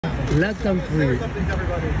Let them free.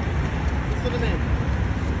 Everybody. Listen to me.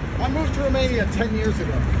 I moved to Romania 10 years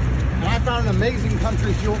ago, and I found an amazing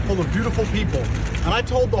country full of beautiful people. And I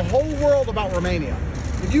told the whole world about Romania.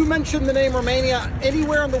 If you mention the name Romania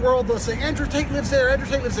anywhere in the world, they'll say, Andrew Tate lives there, Andrew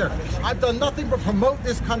Tate lives there. I've done nothing but promote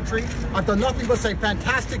this country. I've done nothing but say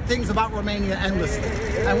fantastic things about Romania endlessly.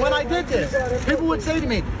 And when I did this, people would say to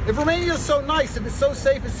me, if Romania is so nice, if it's so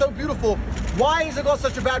safe, it's so beautiful, why has it got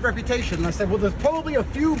such a bad reputation? And I said, well, there's probably a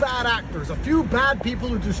few bad actors, a few bad people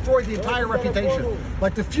who destroyed the entire reputation.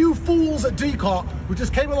 Like the few fools at Tate who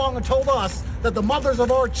just came along and told us that the mothers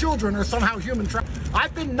of our children are somehow human traffickers.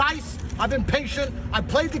 I've been nice. I've been patient, I've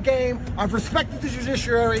played the game, I've respected the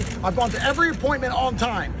judiciary, I've gone to every appointment on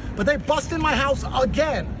time, but they bust in my house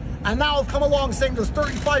again. And now I've come along saying there's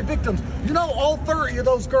 35 victims. You know, all 30 of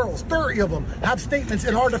those girls, 30 of them have statements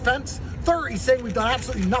in our defense. 30 saying we've done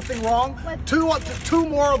absolutely nothing wrong. Two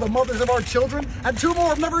more are the mothers of our children, and 2 more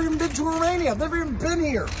have never even been to Romania, never even been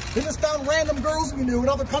here. They just found random girls we knew in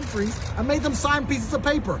other countries and made them sign pieces of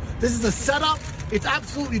paper. This is a setup. It's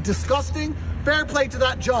absolutely disgusting. Fair play to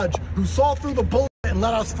that judge who saw through the bullshit and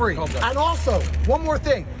let us free. And also, one more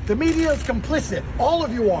thing, the media is complicit. All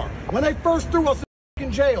of you are. When they first threw us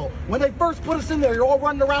in jail, when they first put us in there, you're all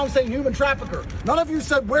running around saying human trafficker. None of you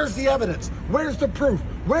said, where's the evidence? Where's the proof?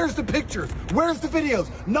 Where's the pictures? Where's the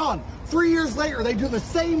videos? None. 3 years later, they do the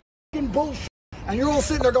same bullshit. And you're all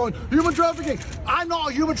sitting there going, human trafficking. I'm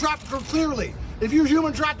not a human trafficker, clearly. If you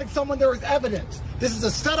human traffic someone, there is evidence. This is a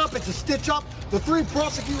setup, it's a stitch up. The 3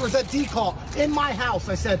 prosecutors at Tate in my house,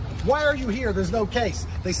 I said, why are you here? There's no case.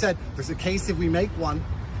 They said, there's a case if we make one.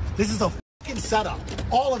 This is a fucking setup.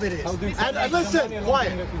 All of it is. And listen,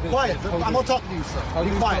 quiet. I'm not talking to you, sir. Be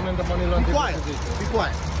quiet. Be quiet. Be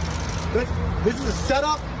quiet. This is a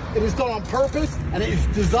setup. It is done on purpose, and it is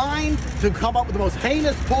designed to come up with the most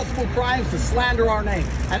heinous possible crimes to slander our name.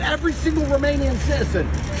 And every single Romanian citizen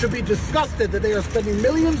should be disgusted that they are spending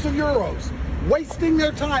millions of euros wasting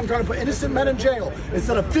their time trying to put innocent men in jail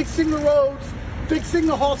instead of fixing the roads, fixing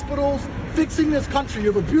the hospitals, fixing this country.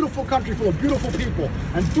 You have a beautiful country full of beautiful people,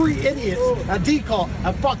 and 3 idiots at Tate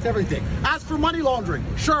have fucked everything. As for money laundering,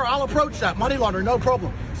 sure, I'll approach that. Money laundering, no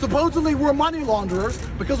problem. Supposedly we're money launderers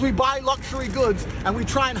because we buy luxury goods and we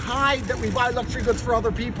try and hide that we buy luxury goods for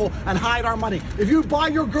other people and hide our money. If you buy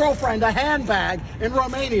your girlfriend a handbag in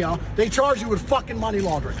Romania, they charge you with fucking money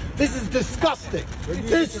laundering. This is disgusting.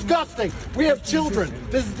 Disgusting. We have children.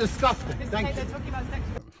 This is disgusting. Thank you.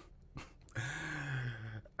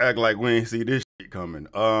 Act like we ain't see this shit coming.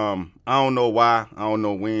 I don't know why, I don't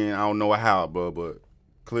know when, I don't know how, but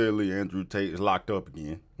clearly Andrew Tate is locked up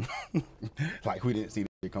again. Like we didn't see this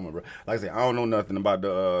shit coming, bro. Like I said, I don't know nothing about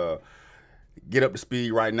the get up to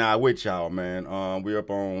speed right now with y'all, man. We're up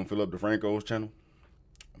on Philip DeFranco's channel.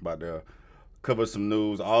 About to cover some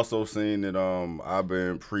news. Also seen that I've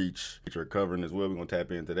been covering as well. We're gonna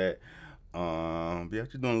tap into that. Yeah,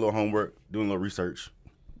 just doing a little homework, doing a little research,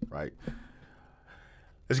 right?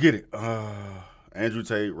 Let's get it. Andrew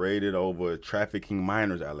Tate raided over trafficking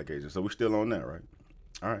minors allegations. So we're still on that, right?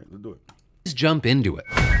 All right, let's do it. Let's jump into it.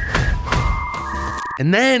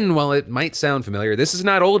 And then, while it might sound familiar, this is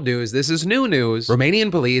not old news, this is new news. Romanian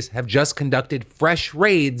police have just conducted fresh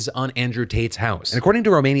raids on Andrew Tate's house. And according to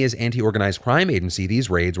Romania's anti-organized crime agency, these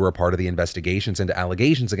raids were a part of the investigations into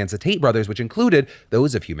allegations against the Tate brothers, which included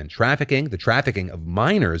those of human trafficking, the trafficking of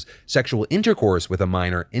minors, sexual intercourse with a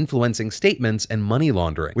minor, influencing statements, and money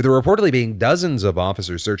laundering. With there reportedly being dozens of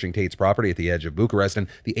officers searching Tate's property at the edge of Bucharest, and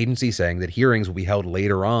the agency saying that hearings will be held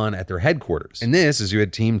later on at their headquarters. And this is you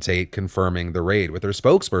had Team Tate confirming the raid, with their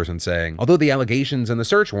spokesperson saying, although the allegations in the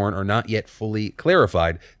search warrant are not yet fully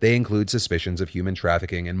clarified, they include suspicions of human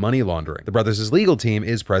trafficking and money laundering. The brothers' legal team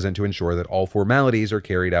is present to ensure that all formalities are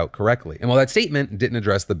carried out correctly. And while that statement didn't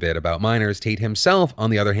address the bit about minors, Tate himself,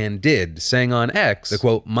 on the other hand, did, saying on X, the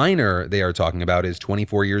quote, minor they are talking about is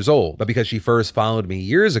 24 years old, but because she first followed me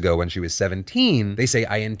years ago when she was 17, they say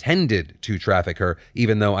I intended to traffic her,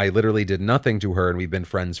 even though I literally did nothing to her and we've been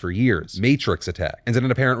friends for years. Matrix attack. And in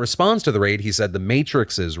an apparent response to the raid, he said the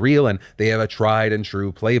Matrix is real and they have a tried and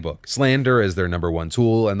true playbook. Slander is their #1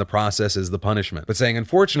 tool and the process is the punishment. But saying,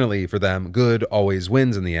 unfortunately for them, good always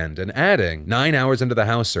wins in the end, and adding, 9 hours into the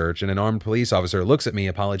house search and an armed police officer looks at me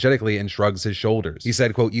apologetically and shrugs his shoulders. He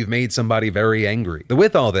said, quote, you've made somebody very angry. But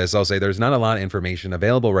with all this, I'll say there's not a lot of information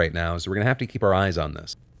available right now, so we're gonna have to keep our eyes on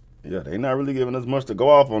this. Yeah, they not really giving us much to go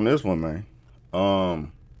off on this one, man.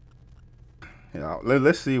 Yeah,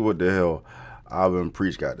 let's see what the hell Alvin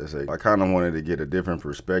Preach got to say. I kind of wanted to get a different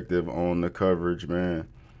perspective on the coverage, man.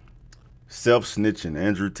 Self-snitching.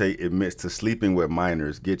 Andrew Tate admits to sleeping with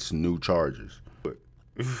minors, gets new charges.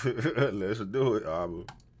 Let's do it, Alvin.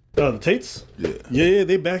 The Tates? Yeah. Yeah,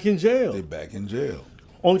 they back in jail. They back in jail.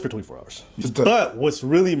 Only for 24 hours. But what's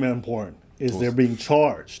really important is they're being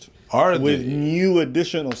charged with new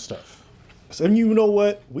additional stuff. And you know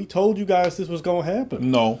what? We told you guys this was going to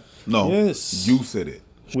happen. No. Yes. You said it.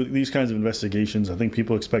 With these kinds of investigations, I think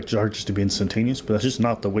people expect charges to be instantaneous, but that's just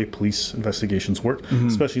not the way police investigations work,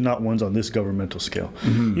 especially not ones on this governmental scale.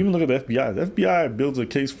 Even look at the FBI. The FBI builds a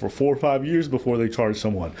case for 4 or 5 years before they charge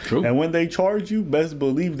someone. True. And when they charge you, best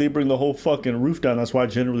believe they bring the whole fucking roof down. That's why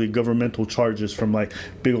generally governmental charges from like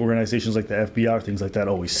big organizations like the FBI or things like that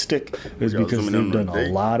always stick. Is because they've done a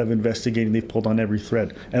lot of investigating. They've pulled on every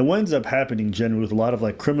thread. And what ends up happening generally with a lot of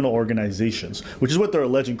like criminal organizations, which is what they're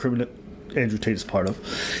alleging Andrew Tate is part of,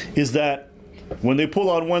 is that when they pull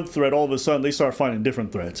on one thread, all of a sudden they start finding different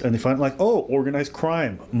threads, and they find like, oh, organized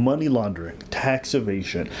crime, money laundering, tax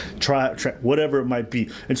evasion, whatever it might be.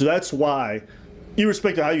 And so that's why,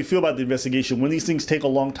 irrespective of how you feel about the investigation, when these things take a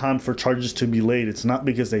long time for charges to be laid, it's not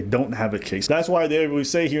because they don't have a case. That's why they always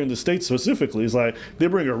say here in the States specifically, is like, they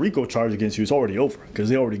bring a RICO charge against you, it's already over, because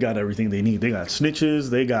they already got everything they need. They got snitches,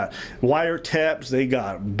 they got wiretaps, they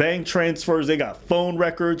got bank transfers, they got phone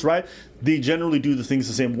records, right? They generally do the things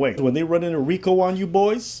the same way. When they run into RICO on you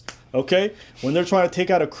boys, okay, when they're trying to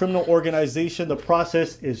take out a criminal organization, the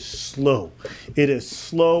process is slow. It is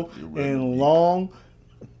slow and long,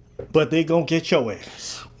 but they gonna get your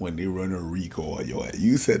ass. When they run a RICO on your ass.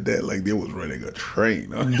 You said that like they was running a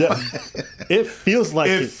train. Huh? It feels like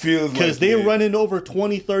it. Feels like because they're running over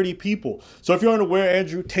 20, 30 people. So if you're unaware,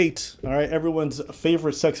 Andrew Tate, all right, everyone's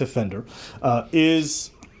favorite sex offender,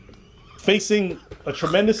 is facing a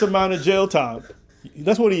tremendous amount of jail time.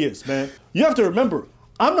 That's what he is, man. You have to remember,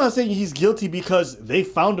 I'm not saying he's guilty because they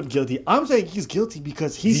found him guilty. I'm saying he's guilty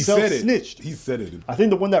because he self-snitched. He said it. I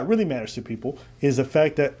think the one that really matters to people is the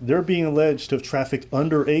fact that they're being alleged to have trafficked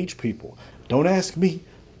underage people. Don't ask me,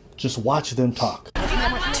 just watch them talk.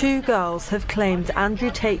 2 girls have claimed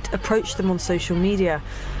Andrew Tate approached them on social media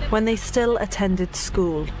when they still attended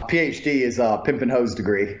school. PhD is a pimp and hose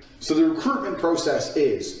degree. So the recruitment process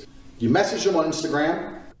is, you message them on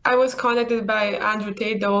Instagram. I was contacted by Andrew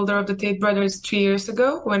Tate, the older of the Tate brothers, 3 years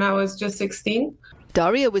ago when I was just 16.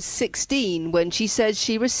 Daria was 16 when she says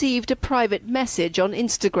she received a private message on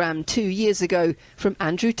Instagram 2 years ago from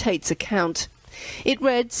Andrew Tate's account. It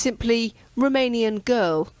read simply, Romanian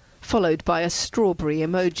girl, followed by a strawberry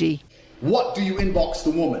emoji. What do you inbox the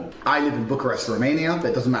woman? I live in Bucharest, Romania.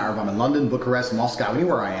 That doesn't matter if I'm in London, Bucharest, Moscow,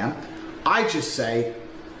 anywhere I am. I just say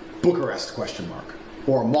Bucharest ?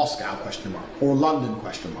 Or Moscow ? Or London ?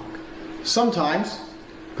 Sometimes,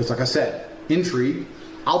 because like I said, intrigue,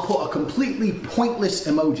 I'll put a completely pointless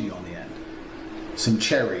emoji on the end. Some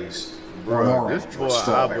cherries, or an orange, or a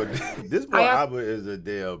strawberry. This boy Abba is a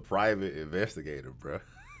damn private investigator, bro.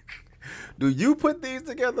 Do you put these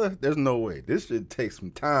together? There's no way. This should take some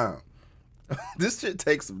time. This should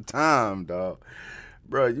take some time, dog.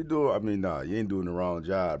 Bro, you ain't doing the wrong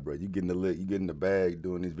job, bro. You getting the lick, you getting the bag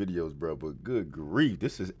doing these videos, bro. But good grief,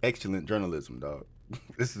 this is excellent journalism, dog.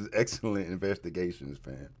 This is excellent investigations,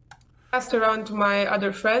 fam. I passed around to my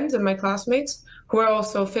other friends and my classmates who were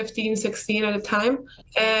also 15, 16 at the time.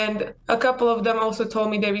 And a couple of them also told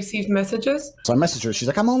me they received messages. So I messaged her. She's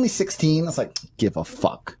like, I'm only 16. I was like, give a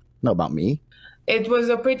fuck. Not about me. It was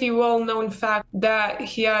a pretty well-known fact that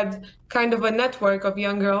he had kind of a network of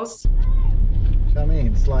young girls. I mean,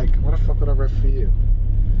 it's like, what the fuck would I write for you?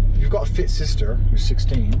 You've got a fit sister who's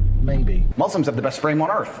 16, maybe. Muslims have the best frame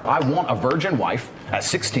on earth. I want a virgin wife at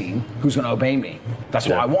 16 who's going to obey me. That's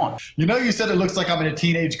what I want. You know, you said it looks like I'm in a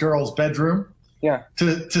teenage girl's bedroom. Yeah.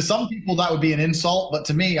 To some people, that would be an insult, but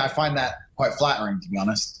to me, I find that quite flattering, to be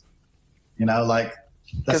honest. You know, like,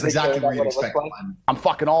 that's exactly what you'd expect. Like? I'm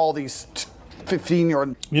fucking all these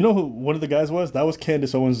 15-year-old. You know who one of the guys was? That was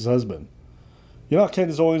Candace Owens' husband. You know how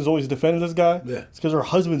Candace Owens always defended this guy? Yeah. It's because her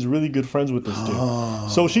husband's really good friends with this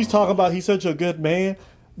dude. So she's talking about he's such a good man.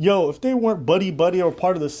 Yo, if they weren't buddy or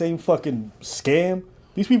part of the same fucking scam,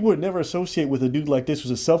 these people would never associate with a dude like this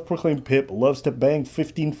who's a self-proclaimed pimp, loves to bang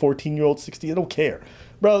 15, 14-year-old, 16. They don't care.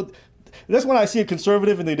 Bro, that's when I see a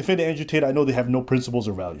conservative and they defend Andrew Tate, I know they have no principles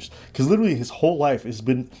or values. Because literally his whole life has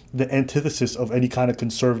been the antithesis of any kind of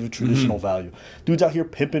conservative traditional value. Dude's out here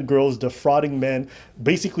pimping girls, defrauding men.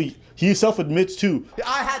 Basically, he himself admits too.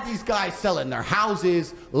 I had these guys selling their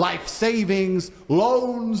houses, life savings,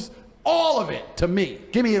 loans, all of it to me.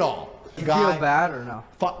 Give me it all. You feel bad or no?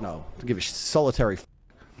 Fuck no. To give a solitary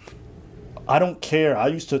I don't care. I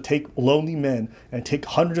used to take lonely men and take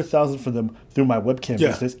hundreds of thousands for them through my webcam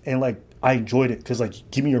business, and like I enjoyed it because like,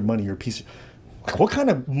 give me your money, you're a piece of. Like, what kind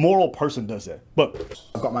of moral person does that? But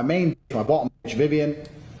I've got my main, my bottom, Vivian.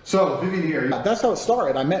 So, Vivian here. That's how it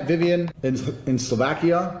started. I met Vivian in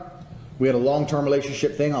Slovakia. We had a long-term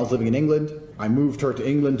relationship thing. I was living in England. I moved her to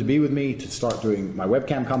England to be with me to start doing my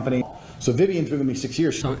webcam company. So Vivian's been with me 6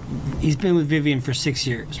 years. So he's been with Vivian for 6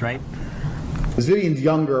 years, right? Because Vivian's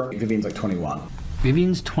younger. Vivian's like 21.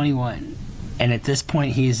 Vivian's 21. And at this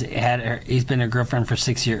point, he's been her girlfriend for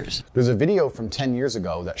 6 years. There's a video from 10 years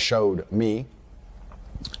ago that showed me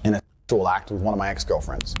in a sexual act with one of my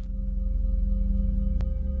ex-girlfriends.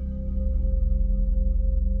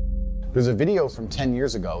 There's a video from 10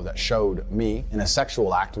 years ago that showed me in a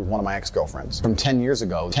sexual act with one of my ex-girlfriends. From 10 years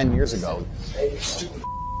ago, 10 years ago. Hey, stupid.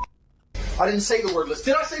 I didn't say the word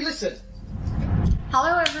listen. Did I say listen?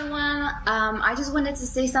 Hello everyone, I just wanted to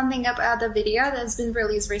say something about the video that's been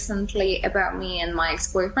released recently about me and my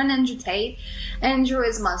ex-boyfriend Andrew Tate. Andrew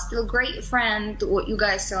is my still great friend. What you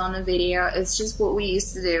guys saw on the video is just what we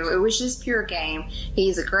used to do. It was just pure game.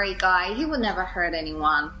 He's a great guy. He would never hurt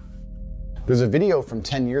anyone. There's a video from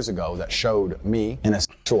 10 years ago that showed me in a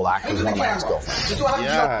sexual act with one of my ex-girlfriends.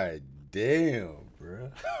 God damn, bro.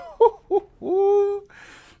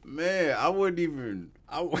 Man, I wouldn't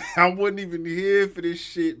even here for this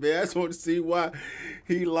shit, man. I just want to see why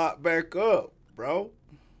he locked back up, bro.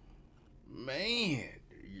 Man,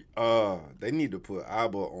 they need to put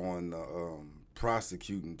Abba on the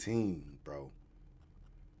prosecuting team, bro.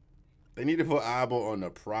 They need to put Abba on the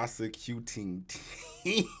prosecuting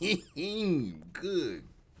team. Good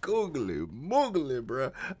googly moogly,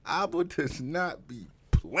 bro. Abba does not be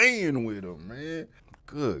playing with him, man.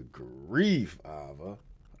 Good grief, Abba.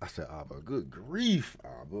 I said, Abba, good grief,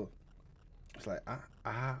 Abba. It's like,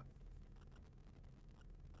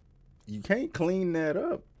 you can't clean that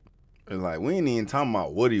up. It's like, we ain't even talking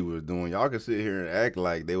about what he was doing. Y'all can sit here and act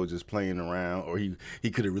like they were just playing around, or he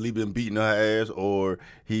could have really been beating her ass, or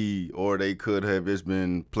they could have just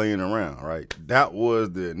been playing around, right? That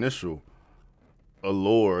was the initial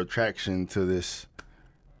allure, attraction to this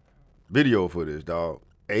video footage, dog.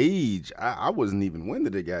 Age, I wasn't even into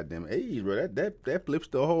the goddamn age, bro. That flips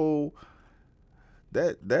the whole,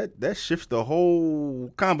 that shifts the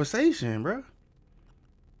whole conversation, bro.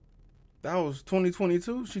 That was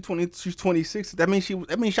 2022. She's 26. That means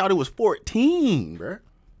Shawty was 14, bro.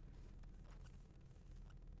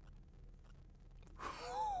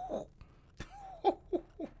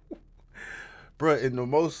 Bro, and the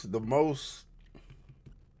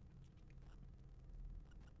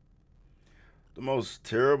most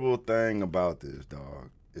terrible thing about this,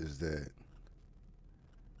 dog, is that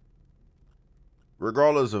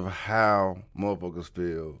regardless of how motherfuckers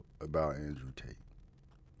feel about Andrew Tate,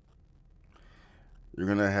 you're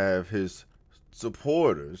gonna have his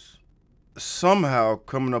supporters somehow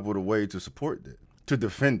coming up with a way to support it, to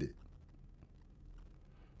defend it.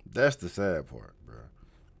 That's the sad part, bro.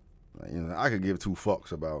 Like, you know, I could give two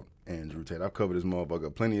fucks about Andrew Tate. I've covered this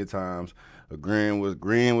motherfucker plenty of times, agreeing with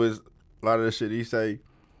a lot of the shit he say,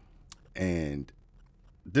 and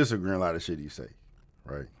disagreeing a lot of shit he say,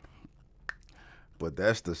 right? But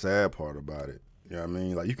that's the sad part about it. You know what I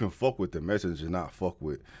mean? Like, you can fuck with the message and not fuck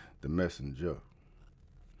with the messenger.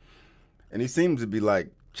 And he seems to be like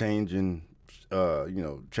changing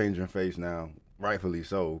face now, rightfully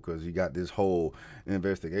so, because he got this whole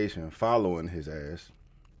investigation following his ass.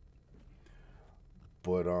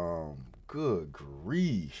 But good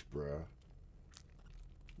grief, bruh.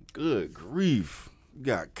 Good grief. You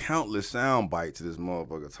got countless sound bites of this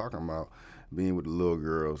motherfucker talking about being with the little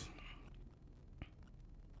girls.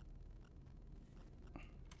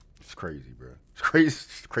 It's crazy, bro.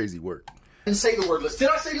 It's crazy work. I didn't say the word listen.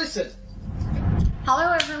 Did I say listen?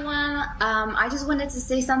 Hello everyone, I just wanted to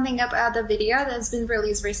say something about the video that's been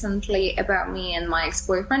released recently about me and my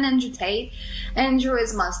ex-boyfriend Andrew Tate. Andrew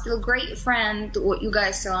is my still great friend. What you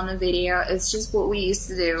guys saw on the video is just what we used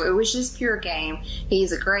to do. It was just pure game.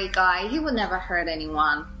 He's a great guy. He would never hurt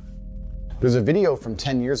anyone. There's a video from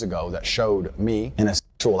 10 years ago that showed me in a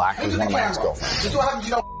sexual act with one of my ex-girlfriends. This is what happens,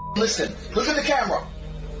 you don't listen. Look at the camera.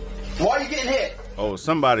 Why are you getting hit? Oh,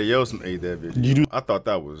 somebody else made that video. I thought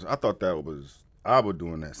that was Abba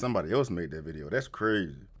doing that. Somebody else made that video. That's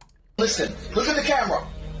crazy. Listen, look at the camera.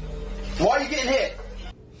 Why are you getting hit?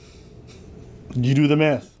 You do the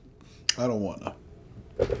math. I don't wanna.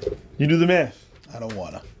 You do the math. I don't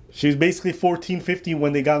wanna. She was basically 14, 15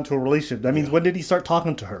 when they got into a relationship. That means when did he start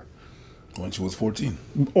talking to her? When she was 14.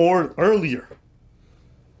 Or earlier.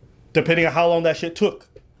 Depending on how long that shit took.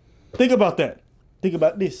 Think about that. Think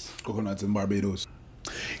about this. Coconuts in Barbados.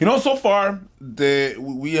 You know, so far,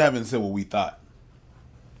 we haven't said what we thought.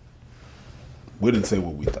 We didn't say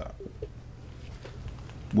what we thought.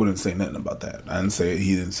 We didn't say nothing about that. I didn't say it.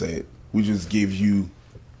 He didn't say it. We just gave you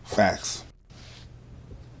facts.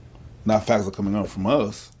 Not facts are coming out from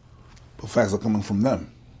us, but facts are coming from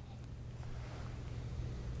them.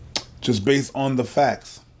 Just based on the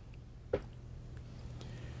facts.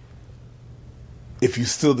 If you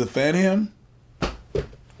still defend him,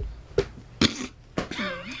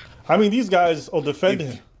 I mean, these guys will defend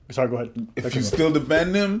him. Sorry, go ahead. If you still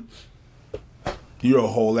defend him, you're a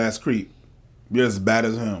whole ass creep. You're as bad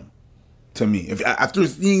as him. To me, if after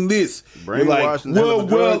seeing this, you're like,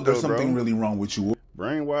 well, there's something really wrong with you.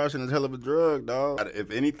 Brainwashing is hell of a drug, dog.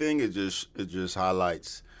 If anything, it just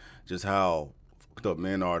highlights just how fucked up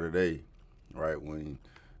men are today, right? When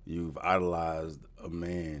you've idolized a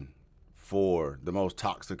man for the most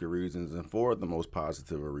toxic of reasons and for the most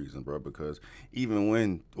positive of reasons, bro. Because even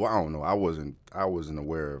when, well, I don't know, I wasn't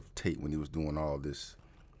aware of Tate when he was doing all this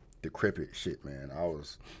decrepit shit, man. I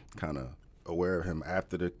was kind of aware of him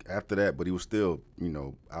after that, but he was still, you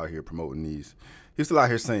know, out here promoting these. He's still out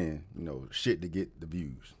here saying, you know, shit to get the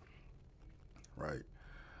views, right?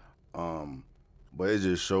 But it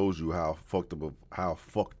just shows you how fucked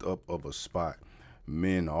up of a spot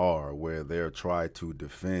men are, where they're trying to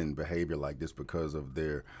defend behavior like this because of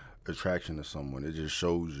their attraction to someone. It just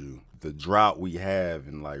shows you the drought we have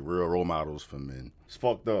in like real role models for men. It's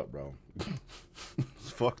fucked up, bro.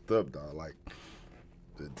 It's fucked up, dog. Like,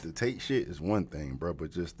 the Tate shit is one thing, bro,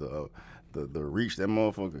 but just the reach that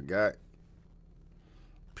motherfucker got,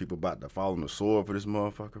 people about to fall on the sword for this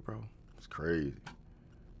motherfucker, bro. It's crazy.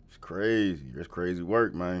 It's crazy. It's crazy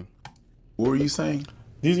work, man. What were you saying?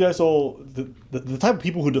 These guys all, the type of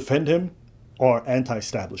people who defend him are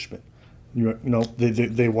anti-establishment. You know,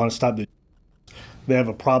 they want to stop the. They have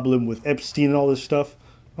a problem with Epstein and all this stuff.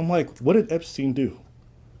 I'm like, what did Epstein do?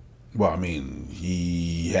 Well, I mean,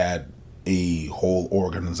 he had a whole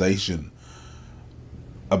organization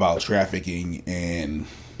about trafficking and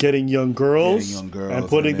getting young girls and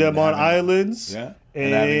putting them on islands. Yeah.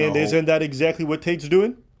 And isn't that exactly what Tate's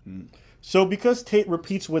doing? Mm. So because Tate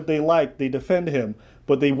repeats what they like, they defend him,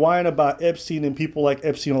 but they whine about Epstein and people like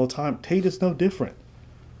Epstein all the time. Tate is no different.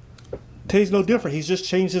 Tate's no different. He's just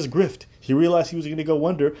changed his grift. He realized he was going to go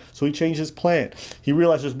under, so he changed his plan. He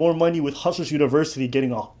realized there's more money with Hustlers University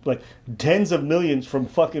getting like tens of millions from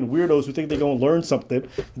fucking weirdos who think they're going to learn something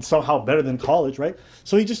and somehow better than college, right?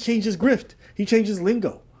 So he just changed his grift. He changed his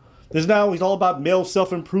lingo. He's all about male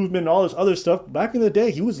self-improvement and all this other stuff. Back in the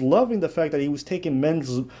day, he was loving the fact that he was taking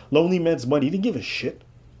lonely men's money. He didn't give a shit.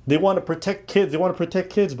 They want to protect kids.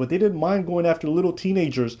 But they didn't mind going after little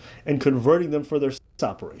teenagers and converting them for their sex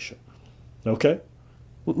operation. Okay?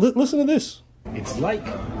 Listen to this. It's like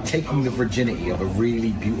taking the virginity of a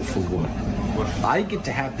really beautiful woman. I get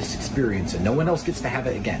to have this experience and no one else gets to have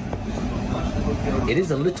it again. It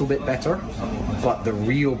is a little bit better, but the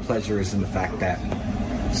real pleasure is in the fact that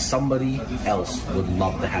somebody else would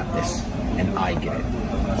love to have this, and I get it.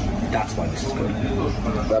 That's why this is good.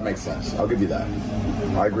 That makes sense. I'll give you that.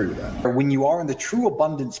 I agree with that. When you are in the true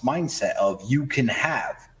abundance mindset of you can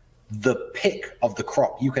have the pick of the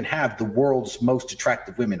crop, you can have the world's most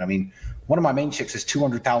attractive women. I mean, one of my main chicks has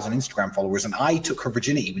 200,000 Instagram followers, and I took her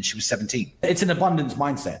virginity when she was 17. It's an abundance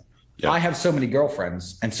mindset. Yeah. I have so many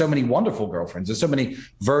girlfriends, and so many wonderful girlfriends, and so many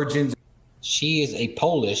virgins. She was a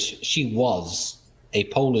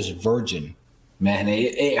Polish virgin. Man,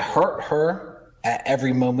 it hurt her at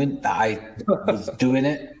every moment that I was doing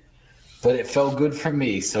it, but it felt good for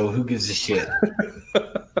me, so who gives a shit?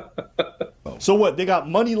 So what? They got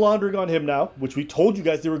money laundering on him now, which we told you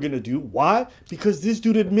guys they were going to do. Why? Because this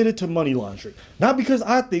dude admitted to money laundering. Not because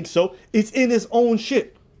I think so. It's in his own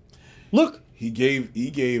shit. Look. He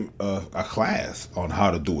gave a class on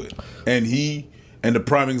how to do it. And the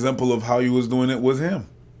prime example of how he was doing it was him.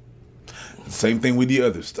 Same thing with the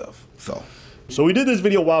other stuff. So we did this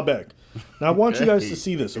video a while back. Now I want you guys to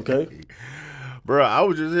see this, okay? Bro, I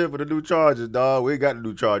was just here for the new charges, dog. We ain't got the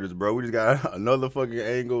new charges, bro. We just got another fucking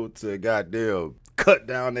angle to goddamn cut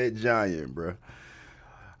down that giant, bro.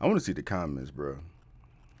 I want to see the comments, bro.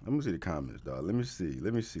 I'm gonna see the comments, dog. Let me see.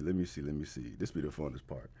 This be the funnest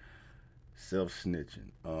part. Self-snitching.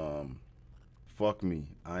 Fuck me.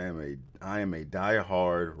 I am a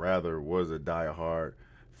diehard, rather was a diehard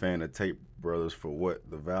fan of Tate brothers for what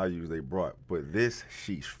the values they brought. But this,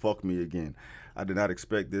 sheesh, fuck me again. I did not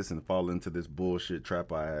expect this and fall into this bullshit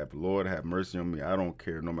trap I have. Lord have mercy on me. I don't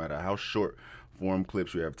care no matter how short form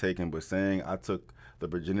clips you have taken, but saying I took the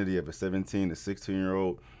virginity of a 17 to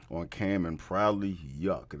 16-year-old on cam and proudly,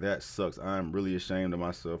 yuck, that sucks. I am really ashamed of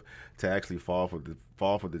myself to actually fall for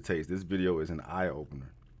the Tates. This video is an eye-opener.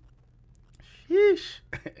 Sheesh.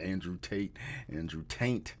 Andrew Tate.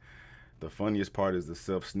 The funniest part is the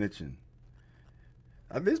self-snitching.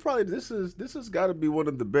 This has got to be one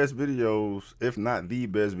of the best videos, if not the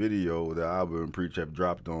best video that Albert and Preach have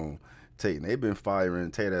dropped on Tate. And they've been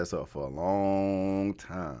firing Tate ass up for a long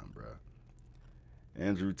time, bro.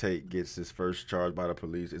 Andrew Tate gets his first charge by the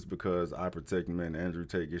police. It's because I protect men. Andrew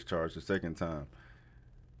Tate gets charged the second time.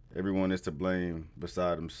 Everyone is to blame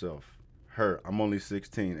beside himself. Her, I'm only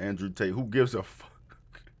 16. Andrew Tate, who gives a fuck?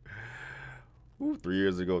 Ooh, 3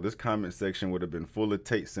 years ago, this comment section would have been full of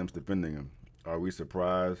Tate simps defending him. Are we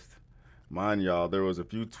surprised? Mind y'all, there was a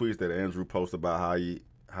few tweets that Andrew posted about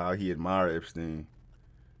how he admired Epstein.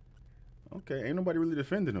 Okay, ain't nobody really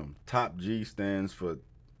defending him. Top G stands for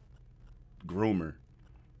groomer.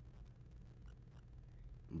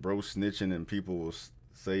 Bro snitching and people will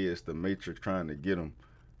say it's the Matrix trying to get him.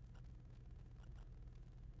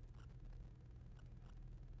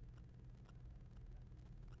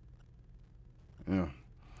 Yeah.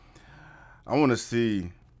 I want to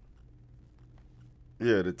see,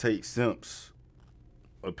 the Tate Simps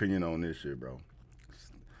opinion on this shit, bro.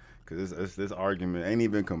 Because this argument ain't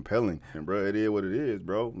even compelling. And, bro, it is what it is,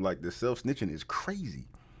 bro. Like, the self-snitching is crazy.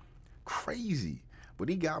 Crazy. But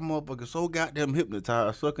he got motherfuckers so goddamn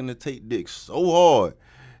hypnotized, sucking the Tate dick so hard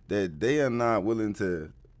that they are not willing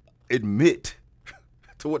to admit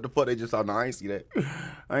to what the fuck they just saw. No, I ain't see that.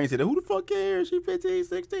 I ain't see that. Who the fuck cares? She 15,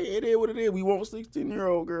 16. It is what it is. We want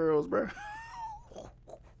 16-year-old girls, bro.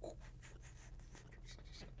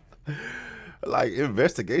 Like,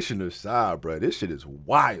 investigation aside, bro, this shit is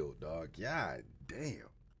wild, dog. God damn.